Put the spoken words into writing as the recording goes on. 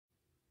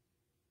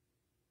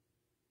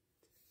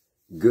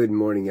Good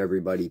morning,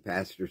 everybody.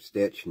 Pastor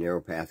Stitch,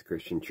 Narrow Path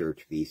Christian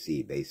Church,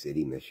 VC, Bay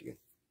City, Michigan.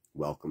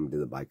 Welcome to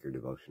the Biker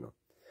Devotional.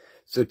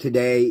 So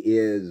today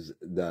is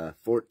the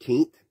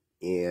 14th,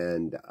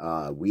 and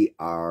we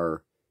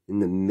are in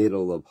the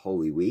middle of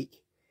Holy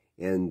Week,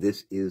 and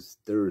this is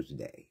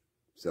Thursday.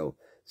 So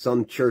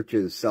some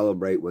churches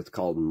celebrate what's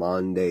called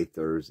Maundy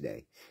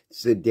Thursday.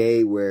 It's the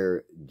day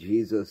where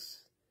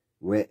Jesus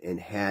went and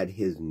had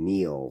his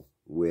meal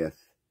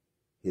with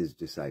his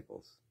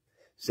disciples.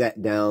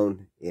 Sat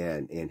down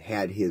and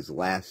had his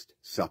last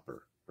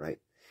supper, right?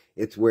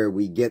 It's where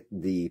we get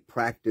the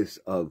practice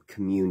of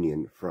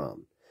communion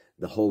from.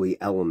 The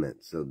holy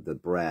elements of the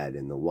bread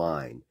and the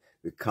wine,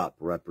 the cup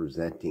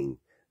representing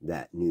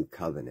that new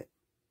covenant.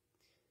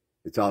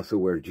 It's also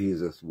where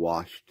Jesus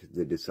washed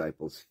the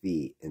disciples'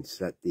 feet and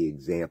set the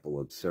example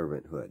of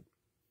servanthood.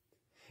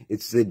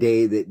 It's the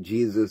day that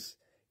Jesus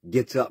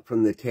gets up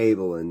from the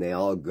table and they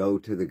all go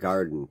to the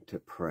garden to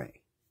pray.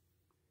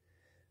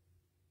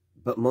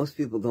 But most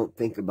people don't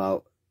think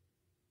about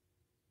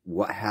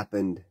what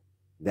happened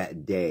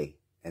that day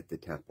at the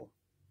temple.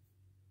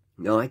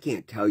 Now, I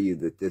can't tell you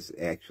that this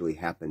actually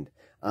happened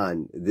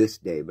on this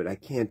day, but I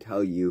can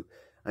tell you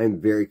I'm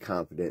very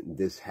confident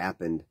this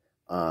happened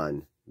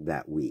on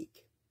that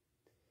week.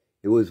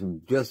 It was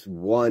just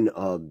one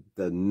of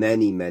the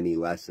many, many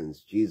lessons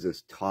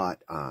Jesus taught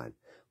on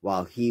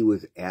while he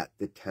was at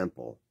the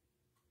temple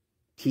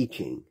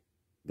teaching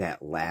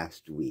that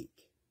last week.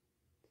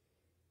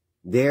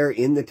 There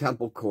in the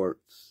temple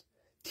courts,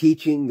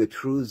 teaching the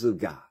truths of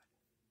God.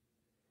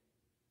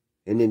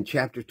 And in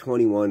chapter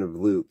 21 of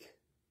Luke,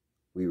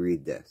 we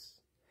read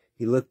this.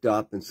 He looked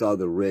up and saw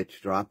the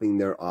rich dropping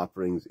their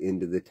offerings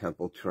into the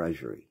temple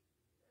treasury.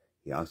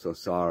 He also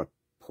saw a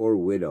poor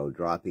widow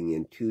dropping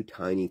in 2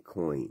 tiny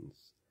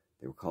coins.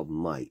 They were called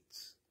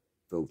mites,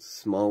 the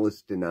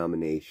smallest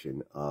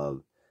denomination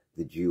of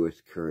the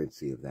Jewish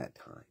currency of that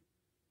time.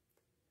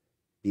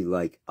 Be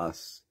like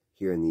us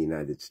here in the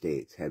United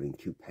States, having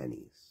 2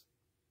 pennies.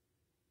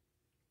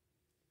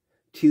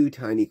 2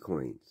 tiny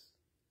coins.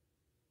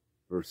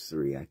 Verse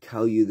 3, I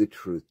tell you the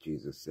truth,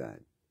 Jesus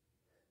said.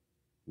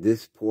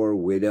 This poor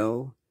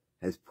widow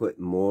has put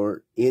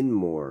more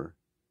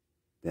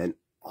than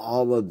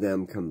all of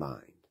them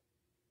combined.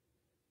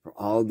 For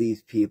all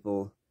these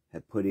people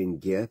have put in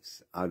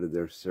gifts out of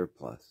their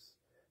surplus,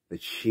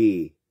 but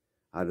she,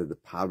 out of the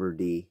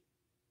poverty,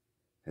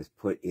 has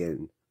put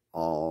in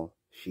all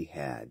she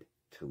had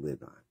to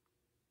live on.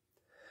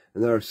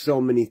 And there are so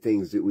many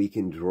things that we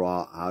can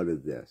draw out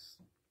of this.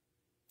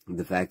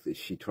 The fact that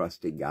she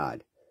trusted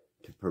God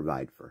to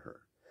provide for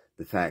her.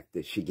 The fact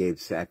that she gave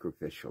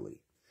sacrificially.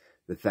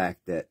 The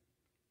fact that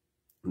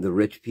the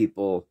rich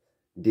people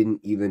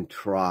didn't even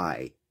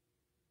try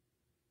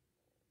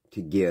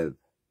to give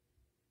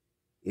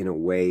in a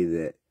way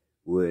that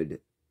would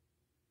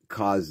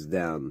cause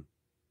them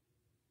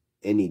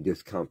any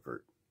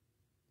discomfort,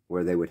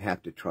 where they would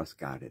have to trust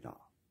God at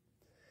all.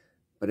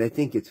 But I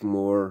think it's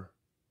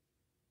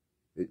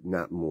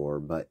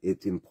but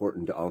it's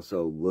important to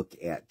also look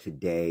at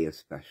today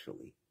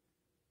especially.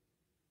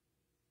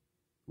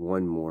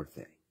 One more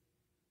thing.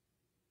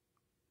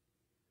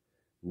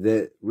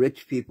 The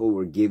rich people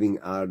were giving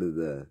out of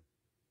the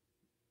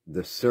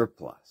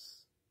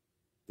surplus.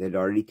 They'd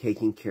already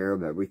taken care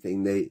of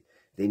everything they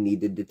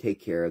needed to take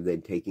care of.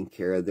 They'd taken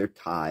care of their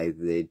tithe.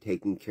 They'd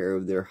taken care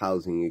of their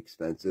housing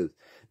expenses.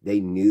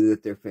 They knew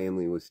that their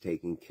family was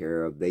taken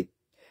care of. They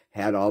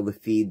had all the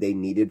feed they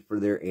needed for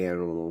their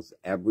animals.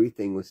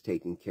 Everything was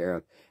taken care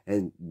of.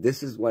 And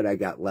this is what I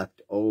got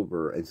left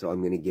over, and so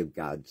I'm going to give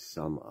God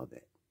some of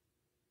it.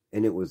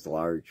 And it was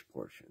large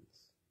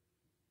portions.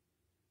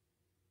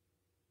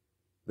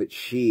 But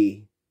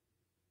she,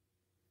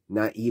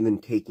 not even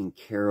taking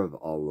care of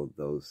all of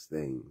those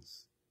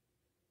things,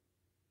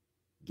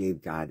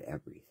 gave God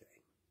everything.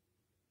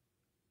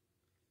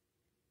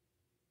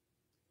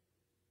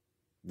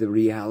 The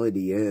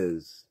reality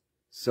is,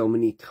 so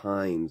many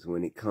times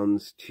when it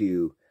comes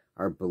to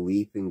our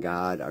belief in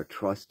God, our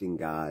trust in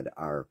God,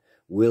 our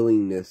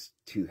willingness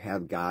to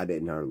have God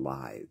in our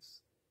lives,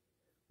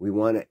 we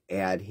want to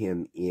add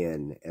him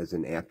in as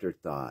an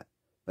afterthought,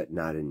 but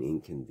not an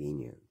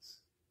inconvenience.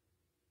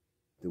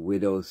 The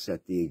widows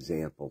set the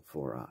example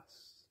for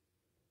us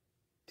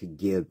to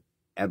give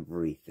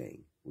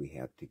everything we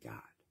have to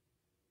God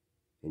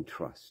and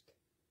trust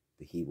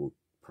that he will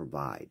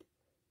provide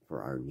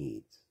for our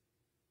needs.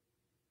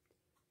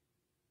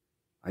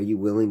 Are you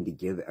willing to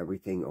give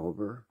everything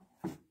over?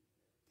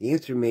 The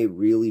answer may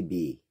really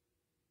be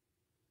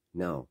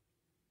no.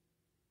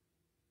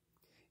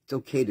 It's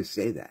okay to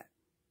say that.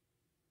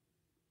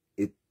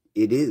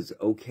 It is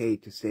okay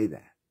to say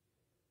that.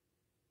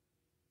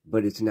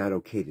 But it's not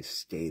okay to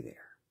stay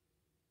there.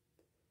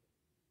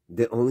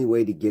 The only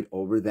way to get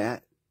over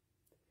that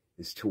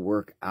is to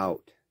work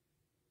out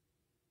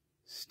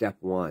step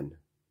 1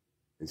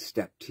 and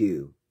step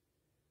 2.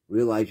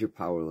 Realize you're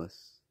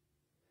powerless.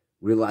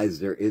 Realize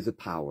there is a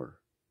power.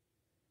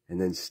 And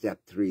then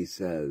step 3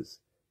 says,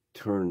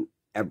 turn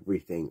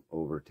everything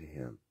over to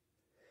him.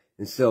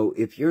 And so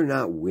if you're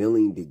not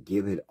willing to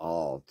give it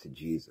all to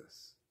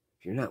Jesus,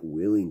 if you're not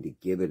willing to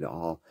give it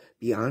all,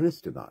 be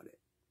honest about it.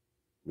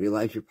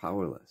 Realize you're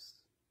powerless.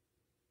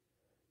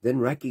 Then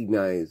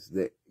recognize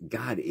that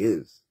God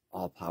is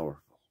all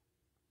powerful.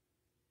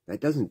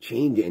 That doesn't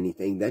change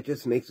anything. That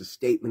just makes a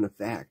statement of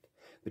fact.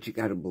 But you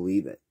got to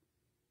believe it.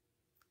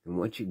 And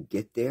once you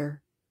get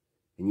there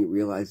and you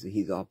realize that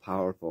he's all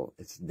powerful,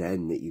 it's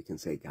then that you can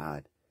say,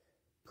 God,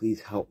 please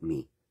help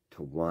me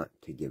to want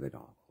to give it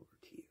all over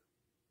to you.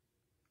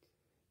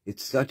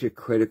 It's such a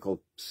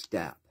critical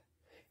step.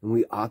 And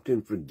we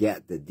often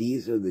forget that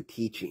these are the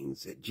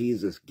teachings that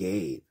Jesus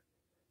gave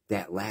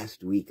that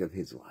last week of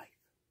his life.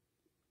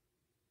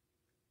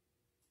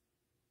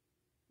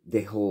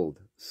 They hold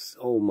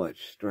so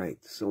much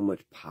strength, so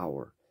much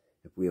power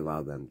if we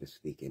allow them to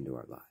speak into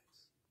our lives.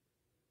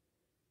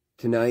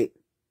 Tonight,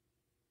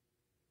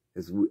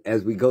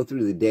 as we go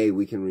through the day,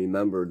 we can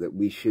remember that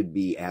we should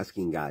be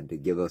asking God to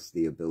give us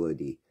the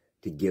ability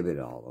to give it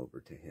all over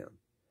to him.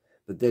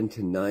 But then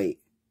tonight,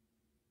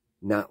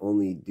 not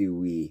only do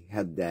we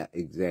have that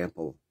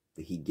example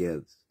that he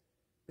gives,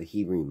 but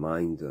he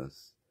reminds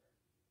us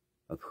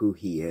of who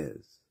he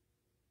is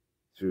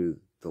through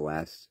the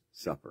Last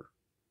Supper,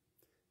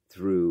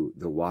 through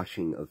the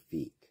washing of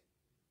feet,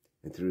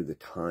 and through the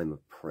time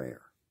of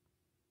prayer.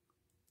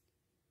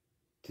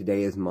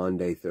 Today is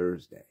Maundy,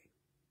 Thursday.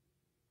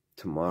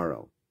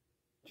 Tomorrow,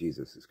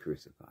 Jesus is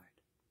crucified.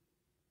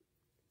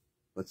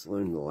 Let's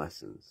learn the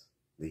lessons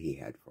that he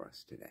had for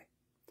us today.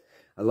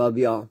 I love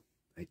y'all.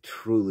 I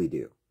truly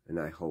do. And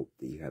I hope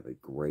that you have a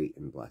great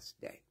and blessed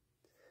day.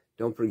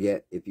 Don't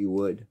forget, if you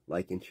would,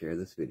 like and share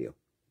this video.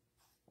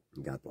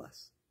 God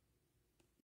bless.